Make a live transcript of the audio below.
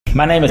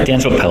My name is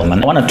Denzel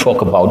Pillman. I want to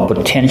talk about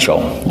potential.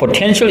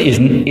 Potential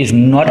is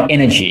not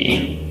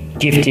energy,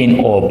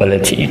 gifting, or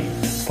ability.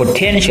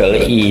 Potential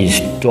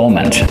is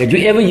dormant. Did you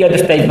ever hear the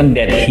statement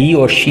that he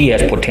or she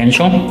has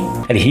potential?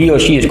 That he or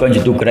she is going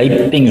to do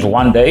great things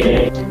one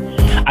day?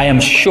 I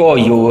am sure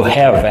you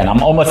have, and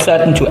I'm almost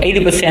certain to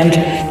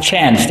 80%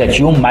 chance that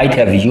you might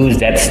have used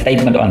that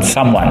statement on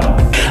someone.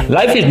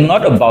 Life is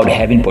not about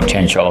having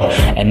potential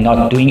and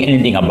not doing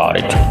anything about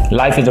it.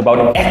 Life is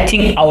about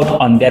acting out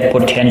on that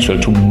potential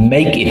to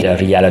make it a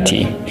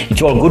reality.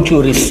 It's all good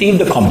to receive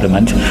the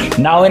compliment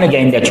now and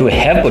again that you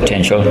have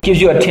potential. It gives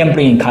you a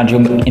temporary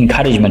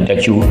encouragement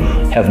that you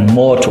have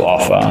more to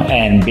offer.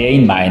 And bear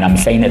in mind, I'm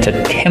saying it's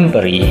a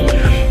temporary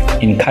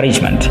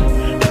encouragement.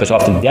 Because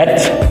after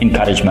that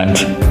encouragement,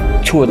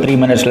 2 or 3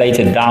 minutes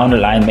later down the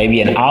line,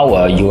 maybe an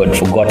hour, you had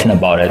forgotten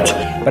about it.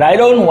 But I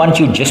don't want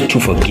you just to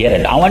forget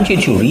it. I want you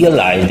to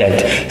realize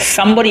that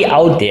somebody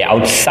out there,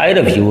 outside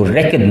of you,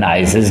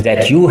 recognizes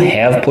that you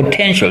have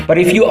potential. But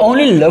if you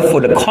only live for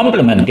the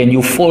compliment, then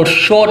you fall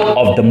short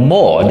of the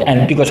more.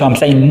 And because I'm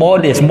saying more,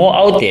 there's more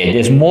out there.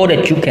 There's more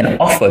that you can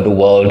offer the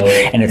world,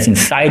 and it's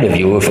inside of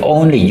you, if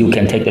only you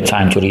can take the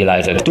time to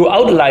realize it.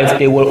 Throughout life,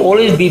 there will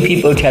always be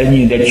people telling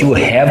you that you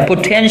have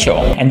potential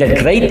and that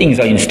great things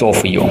are in store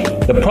for you.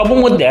 The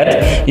problem with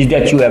that is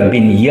that you have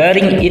been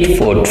hearing it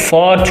for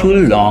far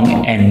too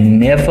long and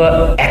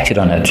never acted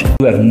on it.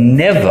 You have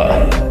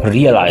never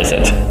realized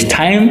it. It's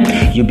time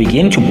you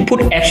begin to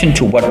put action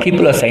to what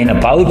people are saying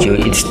about you.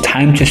 It's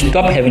time to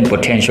stop having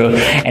potential,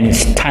 and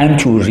it's time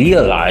to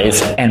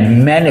realize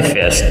and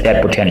manifest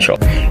that potential.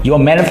 Your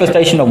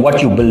manifestation of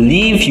what you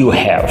believe you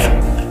have.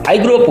 I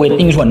grew up where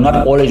things were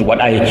not always what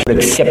I would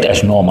accept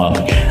as normal.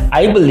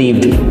 I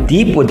believed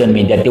deep within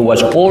me that there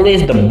was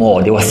always the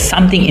more. There was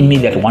something in me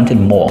that wanted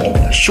more.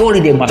 Surely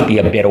there must be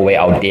a better way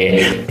out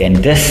there than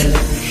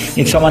this.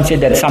 If someone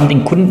said that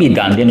something couldn't be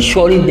done, then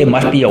surely there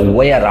must be a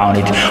way around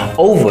it,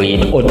 over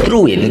it, or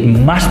through it. It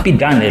must be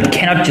done. It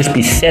cannot just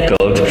be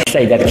settled to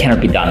say that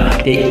cannot be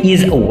done. There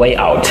is a way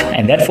out.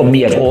 And that for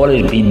me has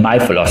always been my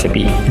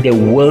philosophy. There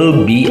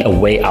will be a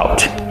way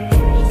out.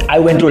 I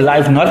went through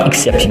life not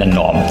accepting the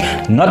norm,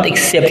 not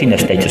accepting the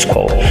status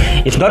quo.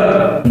 It's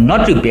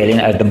not rebellion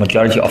as the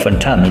majority often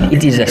term it.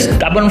 It is a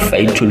stubborn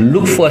faith to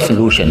look for a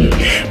solution.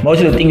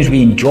 Most of the things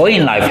we enjoy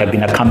in life have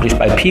been accomplished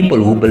by people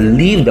who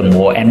believed the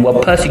more and were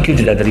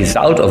persecuted as a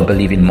result of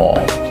believing more.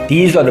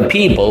 These are the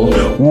people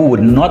who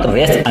would not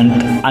rest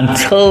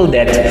until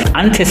that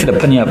untested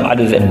opinion of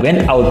others and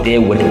went out there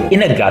with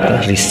inner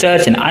gut,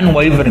 research, and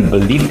unwavering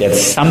belief that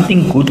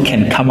something good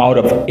can come out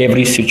of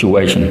every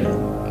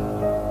situation.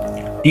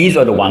 These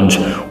are the ones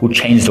who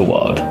change the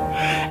world.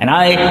 And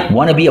I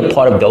want to be a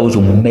part of those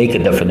who make a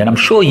difference. And I'm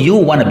sure you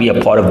want to be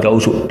a part of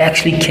those who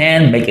actually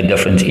can make a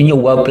difference in your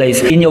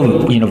workplace, in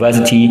your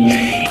university,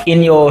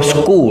 in your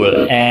school,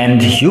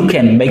 and you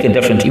can make a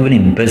difference even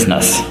in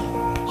business.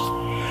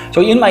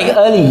 So in my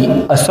early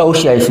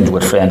associations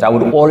with friends, I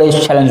would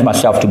always challenge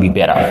myself to be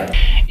better.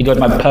 It was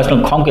my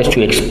personal conquest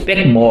to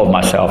expect more of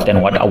myself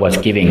than what I was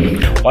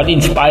giving. What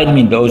inspired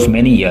me in those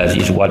many years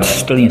is what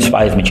still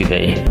inspires me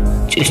today.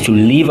 Is to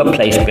leave a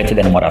place better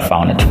than what I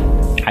found it.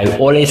 I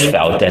always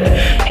felt that,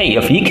 hey,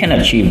 if he can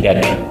achieve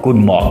that good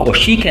mark or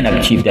she can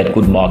achieve that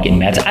good mark in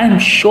maths, I'm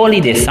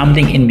surely there's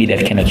something in me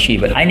that can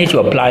achieve it. I need to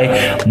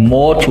apply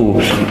more to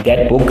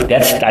that book,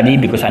 that study,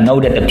 because I know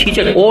that the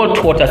teacher all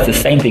taught us the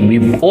same thing.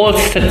 We all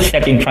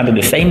sat in front of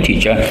the same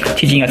teacher,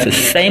 teaching us the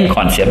same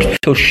concept.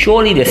 So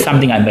surely there's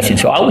something I'm missing.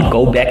 So I would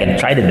go back and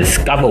try to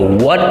discover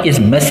what is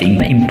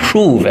missing,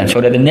 improve, and so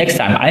that the next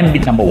time I'm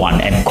number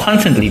one. And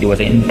constantly there was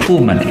an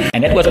improvement.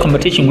 And that was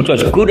competition, which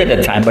was good at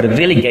the time, but it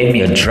really gave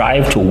me a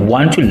drive to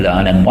want to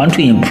learn and want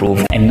to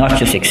improve and not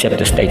just accept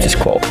the status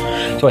quo.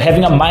 So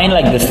having a mind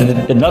like this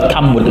did not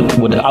come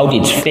without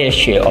its fair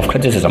share of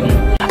criticism.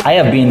 I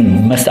have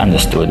been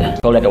misunderstood,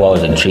 told that I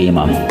was a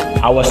dreamer.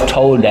 I was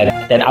told that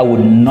I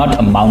would not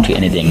amount to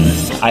anything.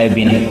 I have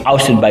been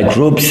ousted by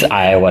groups.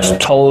 I was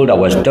told I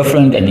was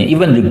different and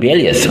even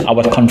rebellious. I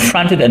was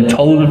confronted and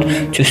told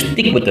to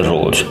stick with the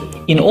rules.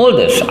 In all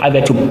this, I've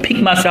had to pick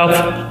myself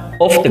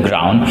off the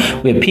ground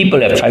where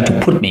people have tried to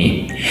put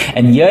me.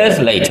 And years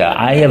later,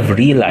 I have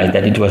realized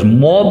that it was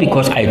more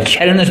because I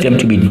challenged them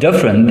to be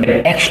different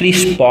that actually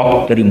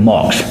sparked the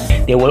remarks.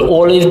 There will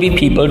always be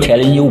people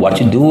telling you what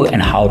to do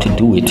and how to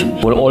do it.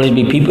 There will always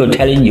be people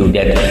telling you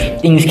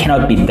that things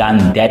cannot be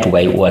done that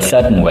way or a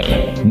certain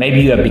way. Maybe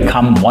you have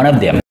become one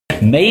of them.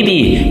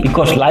 Maybe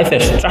because life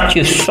has struck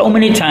you so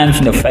many times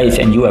in the face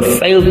and you have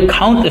failed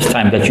countless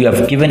times that you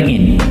have given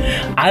in.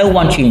 I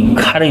want to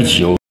encourage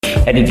you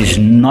that it is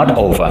not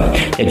over,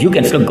 that you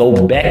can still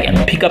go back and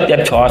pick up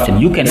that task,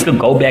 and you can still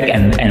go back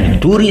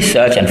and do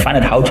research and find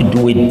out how to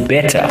do it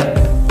better.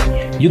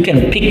 you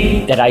can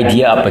pick that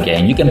idea up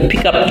again. You can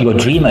pick up your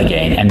dream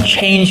again and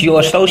change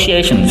your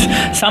associations.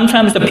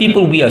 Sometimes the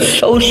people we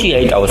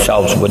associate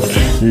ourselves with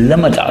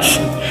limit us.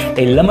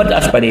 They limit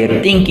us by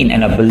their thinking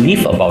and a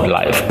belief about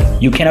life.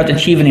 You cannot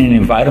achieve in an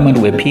environment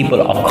where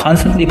people are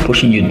constantly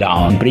pushing you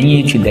down, bringing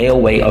you to their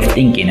way of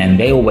thinking and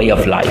their way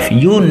of life.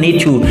 You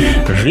need to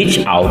reach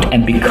out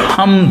and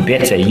become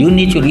better. You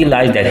need to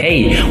realize that,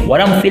 hey,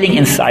 what I'm feeling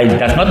inside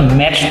does not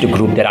match the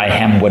group that I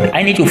am with.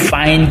 I need to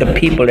find the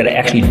people that are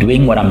actually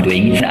doing what I'm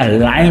doing and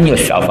align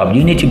yourself up.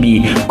 You need to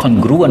be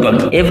congruent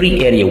on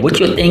every area with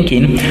your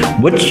thinking,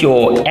 with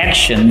your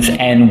actions,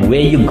 and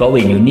where you're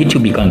going. You need to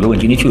be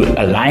congruent. You need to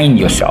align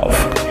yourself.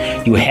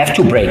 You have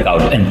to break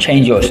out and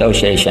change your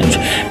associations,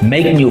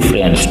 make new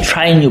friends,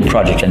 try new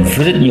projects and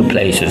visit new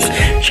places,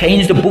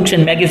 change the books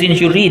and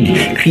magazines you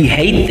read,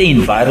 create the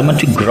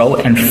environment to grow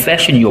and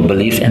fashion your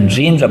beliefs and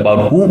dreams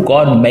about who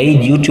God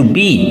made you to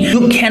be.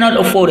 You cannot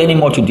afford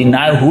anymore to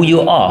deny who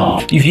you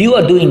are. If you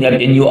are doing that,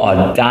 then you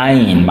are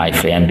dying, my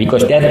friend,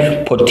 because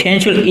that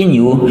potential in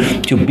you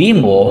to be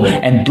more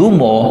and do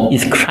more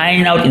is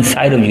crying out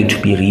inside of you to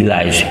be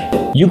realized.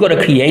 You got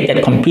to create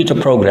that computer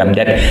program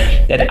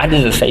that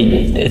others are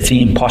saying it's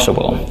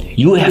impossible.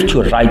 You have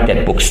to write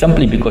that book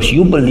simply because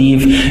you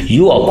believe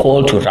you are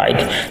called to write.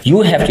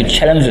 You have to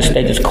challenge the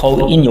status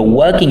quo in your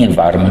working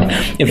environment.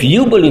 If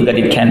you believe that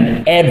it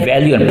can add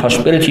value and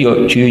prosperity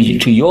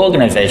to your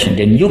organization,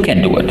 then you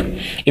can do it.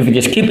 If it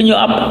is keeping you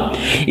up,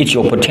 it's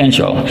your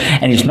potential.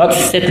 And it's not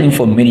settling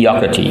for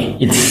mediocrity.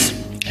 It's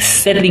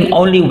settling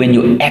only when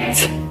you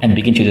act and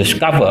begin to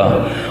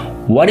discover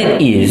what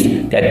it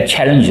is that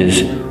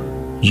challenges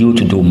you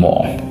to do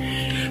more.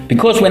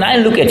 Because when I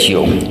look at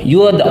you,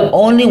 you are the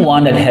only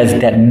one that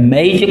has that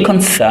major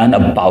concern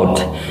about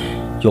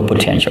your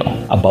potential,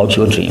 about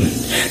your dream.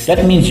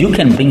 That means you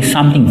can bring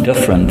something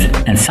different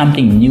and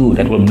something new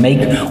that will make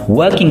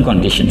working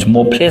conditions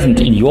more pleasant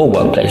in your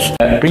workplace.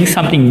 Bring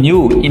something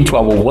new into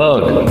our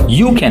world.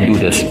 You can do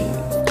this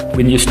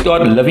when you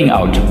start living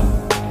out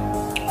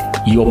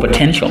your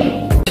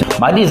potential.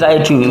 My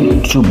desire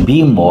to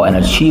be more and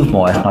achieve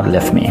more has not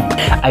left me.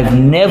 I've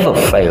never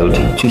failed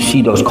to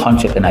see those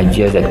concepts and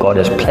ideas that God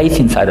has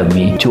placed inside of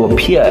me to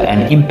appear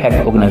and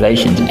impact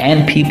organizations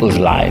and people's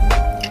lives.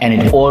 And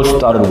it all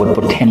started with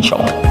potential.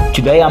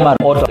 Today I'm an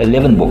author of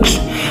 11 books.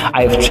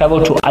 I've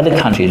traveled to other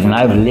countries and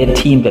I've led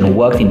teams and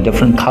worked in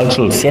different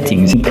cultural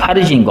settings,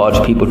 encouraging God's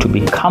people to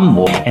become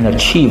more and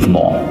achieve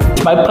more.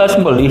 It's my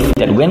personal belief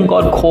that when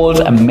God calls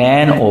a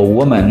man or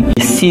woman,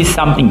 He sees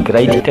something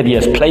great that He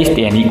has placed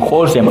there and He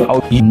calls them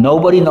out.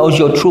 Nobody knows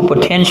your true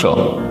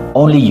potential,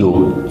 only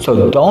you.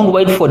 So don't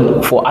wait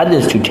for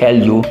others to tell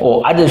you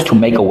or others to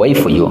make a way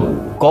for you.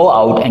 Go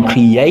out and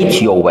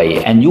create your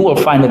way, and you will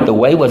find that the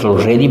way was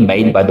already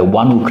made by the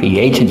one who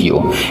created you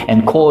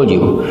and called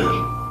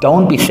you.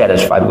 Don't be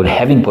satisfied with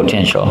having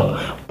potential,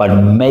 but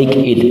make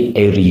it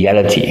a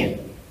reality.